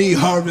will help me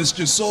harvest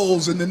your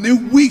souls, and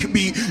then we could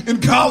be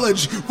in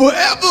college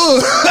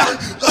forever.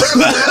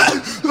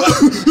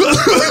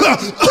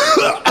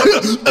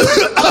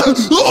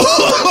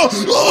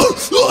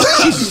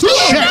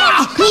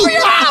 Cover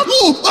your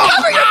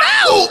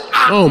mouth!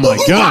 Oh my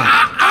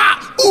God.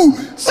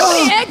 So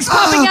many eggs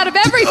popping out of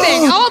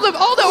everything. All the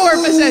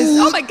orifices.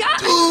 Oh my God.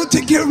 Oh,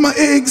 take care of my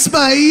eggs,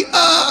 Spidey.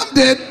 I'm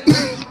dead.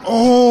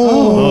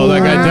 Oh, that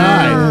guy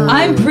died.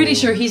 I'm pretty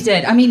sure he's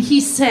dead. I mean, he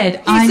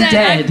said, I'm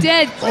dead. I'm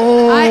dead.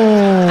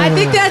 I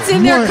think that's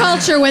in their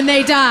culture when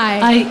they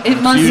die.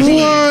 It must be.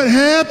 What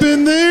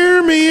happened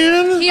there,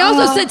 man? He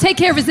also said take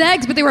care of his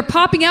eggs, but they were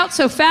popping out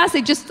so fast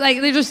they just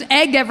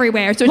egged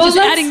everywhere. So it's just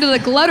adding to the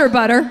glutter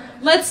butter.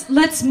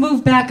 Let's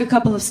move back a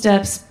couple of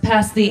steps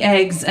past the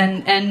eggs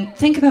and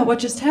think about what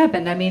just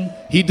happened. I mean,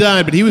 He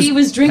died, but he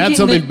was drinking had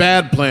something the-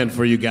 bad planned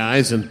for you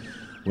guys, and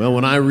well,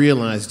 when I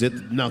realized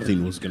it,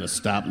 nothing was going to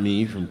stop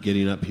me from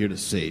getting up here to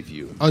save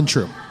you.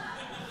 Untrue.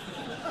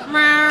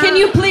 can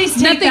you please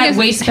take Nothing that is-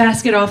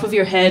 wastebasket off of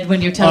your head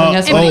when you're telling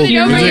us Oh, what is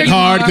you're it doing?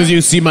 hard because you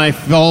see my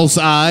false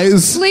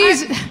eyes?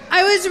 Please.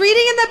 I was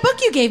reading in that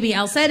book you gave me,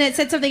 Elsa, and it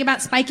said something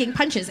about spiking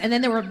punches. And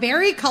then there were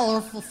very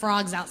colorful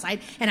frogs outside,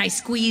 and I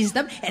squeezed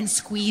them and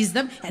squeezed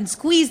them and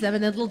squeezed them,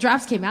 and the little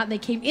drops came out, and they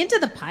came into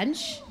the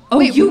punch. Oh,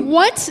 Wait,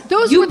 what?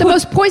 Those were the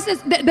most poisonous.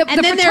 The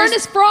then there's-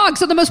 Fraternus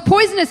frogs are the most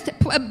poisonous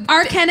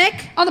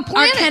Arsenic on the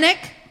planet. Arsenic.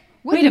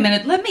 Wait a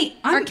minute.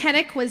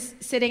 Arsenic was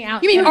sitting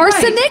out. You mean there.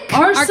 arsenic?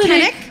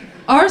 Arsenic?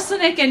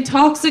 Arsenic and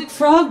toxic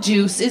frog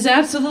juice is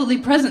absolutely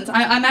present.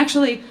 I'm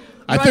actually.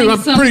 I'm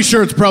pretty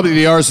sure it's probably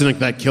the arsenic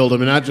that killed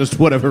him, and not just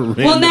whatever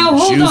random now,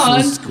 hold juice on.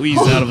 was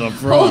squeezed out of the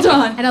frog. Hold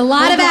on. And a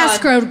lot Hold of on.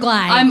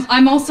 Astroglide.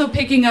 I'm also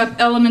picking up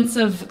elements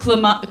of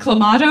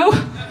clamato.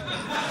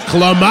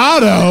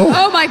 Clamato?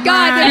 Oh my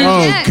God! they're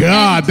Oh dead.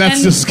 God,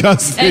 that's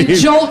disgusting. And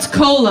Jolt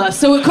Cola.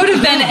 So it could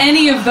have been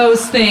any of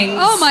those things.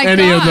 Oh my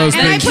Any God! of those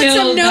and I things. put some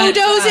Killed that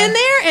no-dos guy. in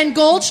there and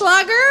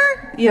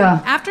Goldschlager.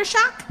 Yeah.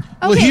 Aftershock.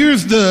 Well,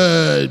 here's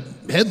the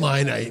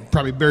headline. I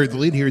probably buried the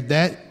lead here.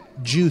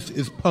 That juice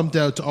is pumped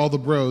out to all the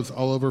bros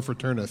all over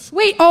Fraternus.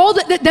 Wait,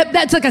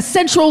 that's like a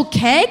central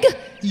keg.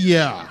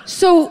 Yeah.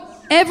 So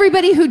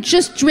everybody who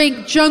just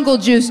drank jungle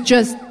juice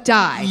just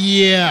died.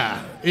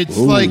 Yeah. It's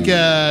like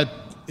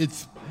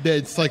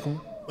it's like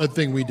a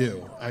thing we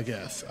do, I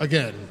guess.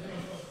 Again.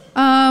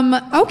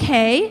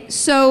 Okay,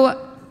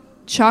 so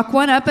chalk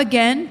one up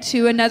again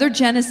to another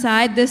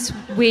genocide this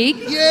week.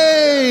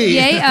 Yay!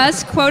 Yay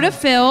us, quota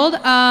filled.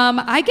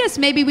 I guess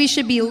maybe we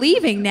should be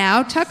leaving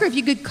now. Tucker, if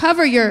you could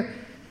cover your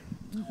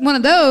one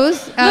of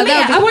those. I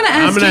want to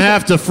ask I'm going to you.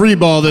 have to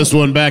freeball this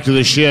one back to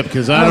the ship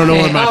because I don't know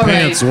Okay, where my all right.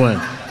 pants went.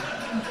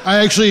 I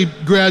actually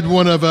grabbed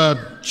one of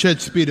Chet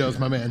Speedo's,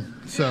 my man.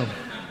 So,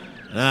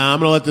 I'm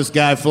going to let this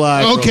guy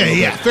fly. for a okay, little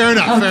yeah, bit. fair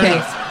enough. Fair Okay.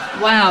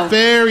 enough. Wow.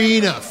 Fair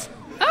enough.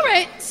 All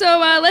right, so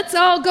let's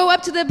all go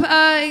up to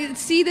the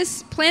see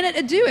this planet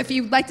Adu. If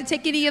you'd like to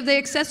take any of the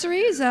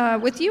accessories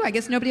with you, I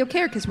guess nobody will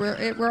care because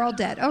we're all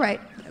dead. All right,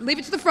 leave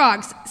it to the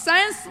frogs.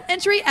 Science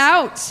entry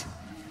out.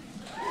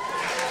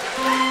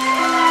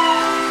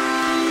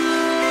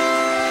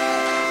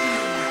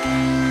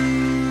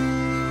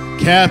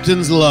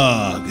 Captain's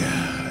log.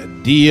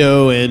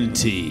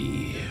 DONT.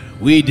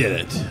 We did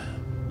it.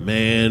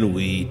 Man,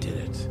 we did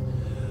it.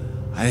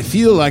 I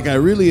feel like I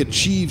really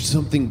achieved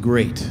something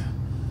great.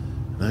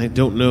 I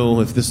don't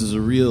know if this is a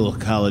real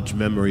college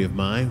memory of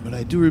mine, but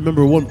I do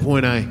remember one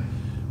point I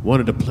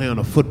wanted to play on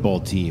a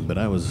football team, but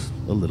I was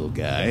a little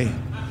guy.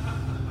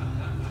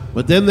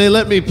 But then they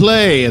let me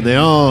play, and they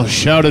all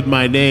shouted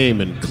my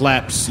name and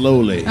clapped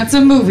slowly. That's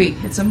a movie.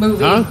 It's a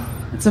movie. Huh?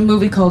 It's a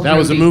movie called That Rudy.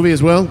 was a movie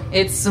as well?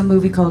 It's a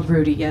movie called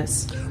Rudy,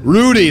 yes.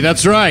 Rudy,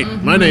 that's right.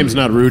 My name's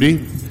not Rudy.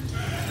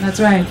 That's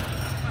right.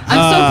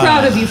 I'm so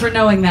proud of you for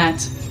knowing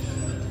that.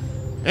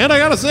 And I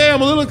gotta say,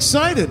 I'm a little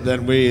excited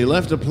that we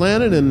left a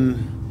planet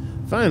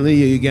and finally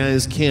you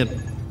guys can't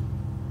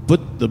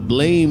put the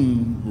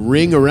blame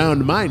ring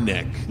around my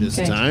neck this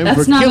Okay. time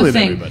That's for not killing a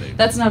thing. everybody.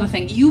 That's not a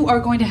thing. You are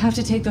going to have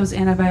to take those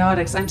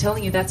antibiotics. I'm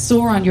telling you, that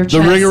sore on your The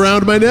chest ring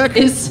around my neck?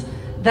 is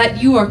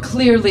that you are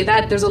clearly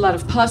that there's a lot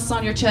of pus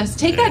on your chest.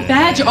 Take that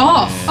badge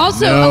off.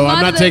 Also, a No, lot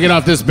I'm not of the, taking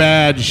off this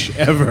badge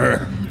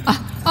ever.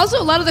 Also,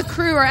 a lot of the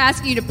crew are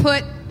asking you to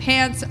put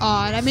pants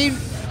on. I mean,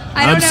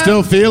 I don't I'm know.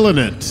 still feeling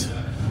it.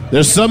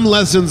 There's some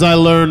lessons I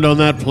learned on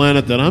that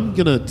planet that I'm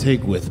gonna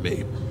take with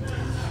me.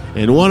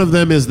 And one of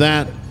them is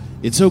that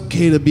it's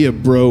okay to be a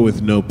bro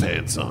with no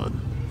pants on.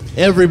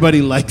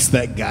 Everybody likes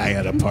that guy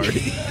at a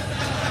party.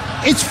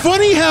 It's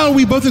funny how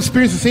we both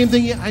experience the same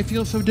thing, yet I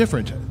feel so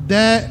different.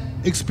 That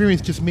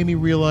experience just made me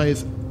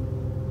realize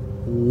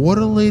what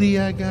a lady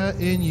I got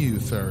in you,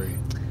 sorry.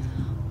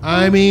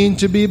 I mean,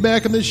 to be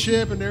back on the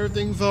ship and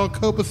everything's all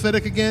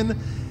copacetic again,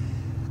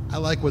 I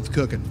like what's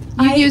cooking.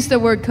 You used the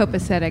word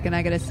copacetic, and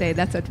I gotta say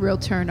that's a real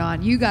turn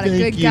on. You got a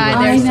Thank good you. guy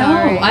there. I know.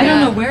 Sorry. I don't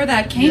Yeah. know where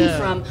that came Yeah.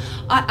 from.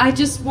 I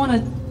just want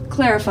to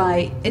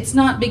clarify. It's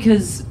not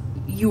because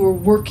you were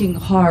working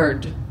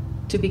hard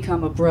to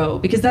become a bro,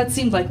 because that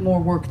seemed like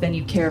more work than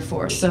you care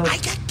for. So I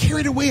got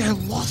carried away. I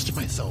lost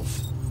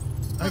myself.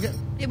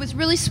 It was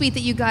really sweet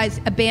that you guys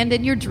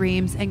abandoned your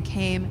dreams and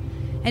came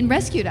and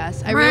rescued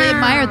us. I really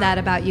admire that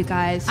about you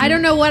guys. I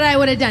don't know what I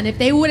would have done if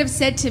they would have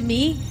said to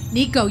me,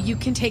 Nico, you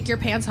can take your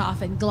pants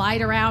off and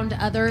glide around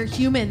other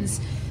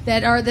humans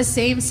that are the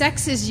same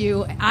sex as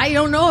you. I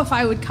don't know if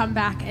I would come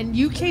back. And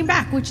you came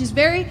back, which is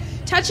very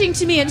touching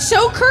to me. And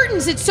so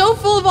curtains, it's so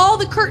full of all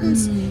the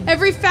curtains,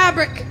 every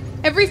fabric,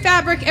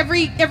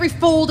 every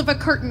fold of a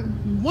curtain.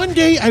 One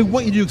day, I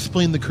want you to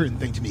explain the curtain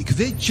thing to me,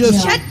 because it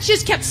just... Chet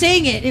just kept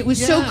saying it. It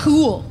was so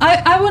cool.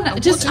 I want to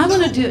just. want I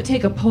to want to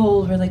take a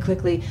poll really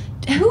quickly.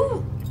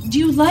 Who do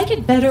you like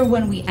it better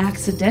when we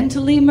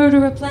accidentally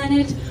murder a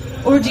planet,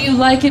 or do you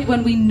like it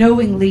when we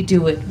knowingly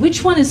do it?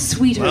 Which one is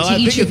sweeter Well, to I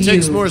each think of it you?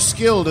 takes more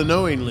skill to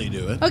knowingly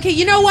do it. Okay,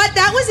 you know what?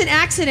 That was an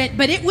accident,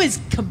 but it was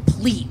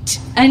complete.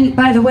 And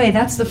by the way,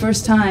 that's the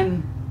first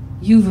time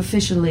you've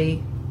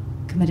officially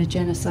committed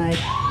genocide.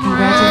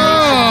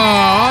 Congratulations.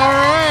 all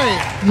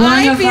right. One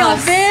I of feel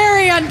us.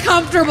 very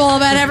uncomfortable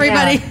about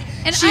everybody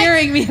And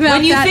cheering me about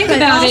when you that. think but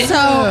about it,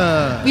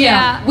 also,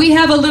 Yeah, we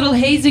have a little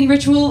hazing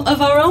ritual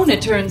of our own,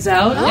 it turns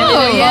out. and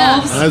it yeah.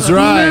 involves That's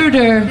right.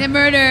 murder. The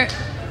murder.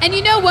 And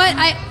you know what?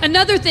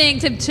 Another thing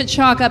to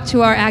chalk up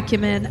to our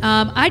acumen.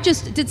 I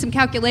just did some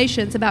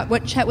calculations about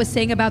what Chet was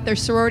saying about their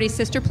sorority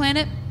sister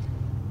planet.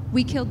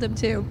 We killed them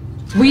too.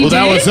 We Well,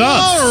 that did? was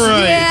us. All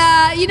right.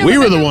 Yeah, you know. We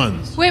were remember- the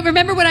ones. Wait,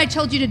 remember when I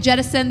told you to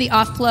jettison the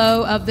off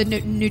flow of the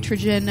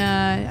Neutrogen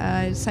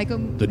psycho?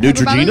 The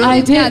Neutrogena? I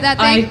did. Yeah, that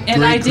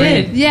thing. I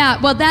did. Yeah,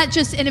 well, that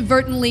just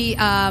inadvertently,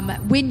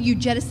 when you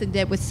jettisoned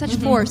it with such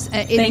force,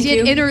 it Thank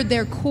did you. enter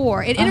their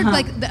core. It entered Uh-huh.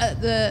 like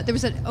there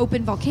was an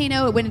open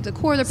volcano. It went into the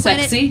core of the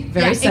planet. Sexy,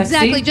 very yeah, sexy.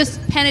 Exactly.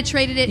 Just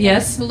penetrated it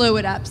Yes. and blew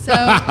it up. So,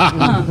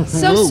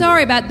 so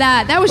sorry about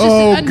that. That was just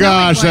Oh an unknowing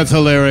gosh, one. that's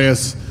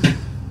hilarious.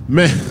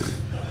 Man,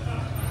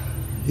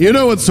 you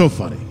know what's so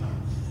funny?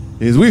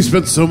 Is we've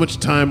spent so much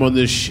time on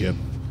this ship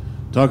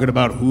talking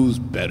about who's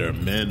better,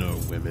 men or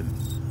women.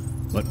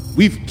 But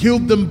we've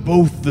killed them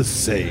both the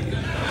same.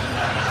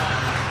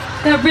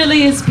 That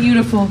really is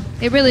beautiful.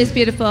 It really is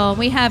beautiful.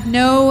 We have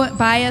no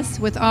bias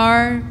with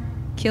our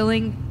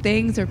killing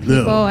things or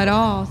people No. at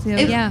all. So,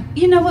 yeah.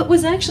 You know, it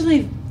was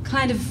actually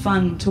kind of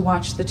fun to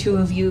watch the two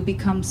of you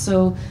become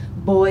so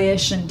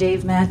boyish and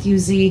Dave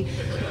Matthews-y.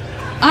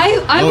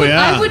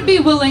 I would be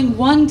willing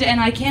one day,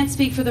 and I can't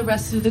speak for the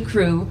rest of the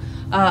crew,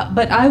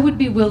 but I would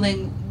be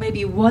willing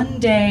maybe one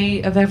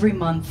day of every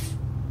month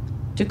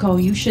to call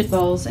you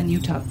shitballs and you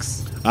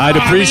tucks. I'd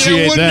I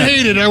appreciate wouldn't that.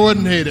 hate it. I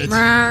wouldn't hate it.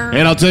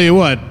 And I'll tell you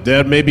what,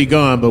 Dad may be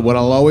gone, but what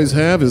I'll always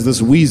have is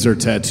this Weezer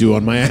tattoo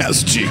on my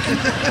ass cheek.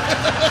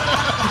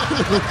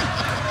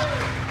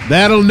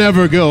 That'll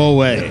never go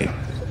away.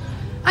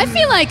 I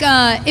feel like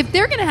if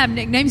they're going to have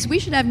nicknames, we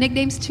should have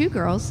nicknames too,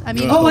 girls. I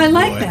mean, Oh, I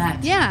like boy.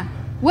 that. yeah.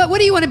 What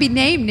do you want to be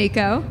named,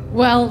 Nico?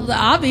 Well,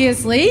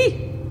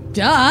 obviously,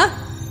 duh.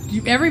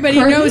 Everybody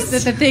knows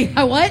Curtains? that the thing.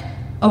 What?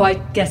 Oh, I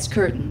guess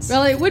curtains.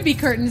 Well, it would be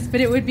curtains,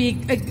 but it would be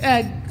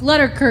a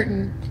letter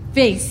curtain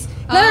face.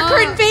 Letter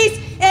curtain face,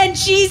 and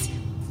she's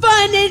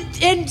fun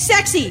and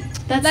sexy.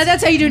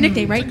 That's how you do a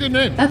nickname, right? Good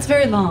name. That's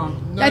very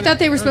long. I thought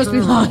they were supposed to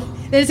be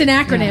long. It's an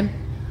acronym.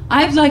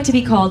 I'd like to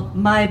be called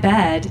My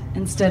Bad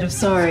instead of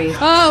Sorry.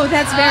 Oh,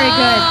 that's very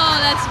good. Oh,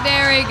 that's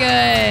very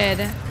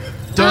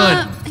good.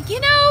 Done.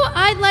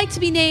 I'd like to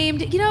be named,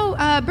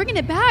 bringing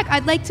it back,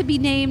 I'd like to be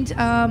named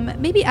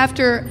maybe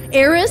after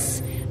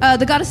Eris,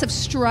 the goddess of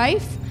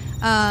strife.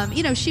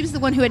 She was the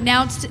one who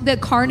announced the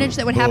carnage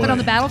that would happen on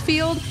the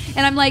battlefield.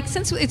 And I'm like,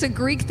 since it's a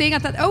Greek thing, I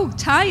thought,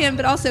 tie-in,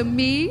 but also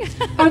me.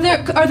 Are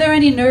there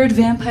any nerd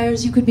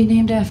vampires you could be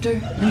named after?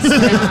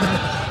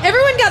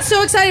 Everyone got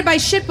so excited by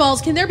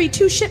shitballs. Can there be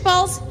 2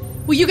 shitballs?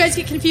 Will you guys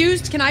get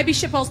confused? Can I be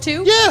shitballs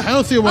too? Yeah, I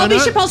don't see why I'll be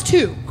not. shitballs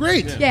too.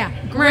 Great. Yeah.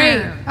 Great.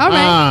 All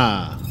right.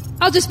 Ah,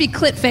 I'll just be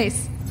Clit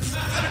Face.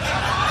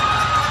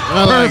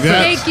 I like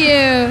that. Thank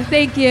you.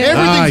 Thank you.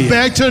 Everything's yeah.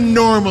 back to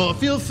normal. It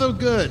feels so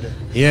good.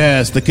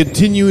 Yes, the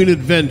continuing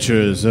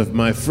adventures of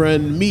my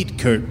friend Meat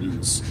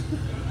Curtains.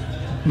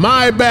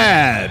 My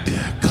bad,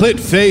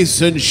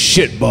 Clitface and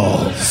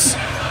Shitballs.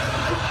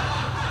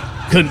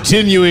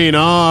 Continuing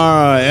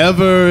our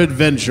ever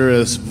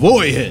adventurous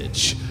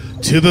voyage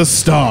to the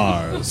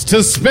stars,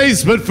 to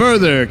space, but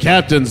further.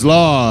 Captain's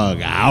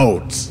log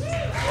out.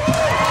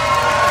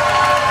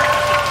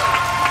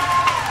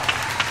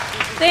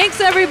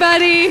 Thanks,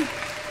 everybody.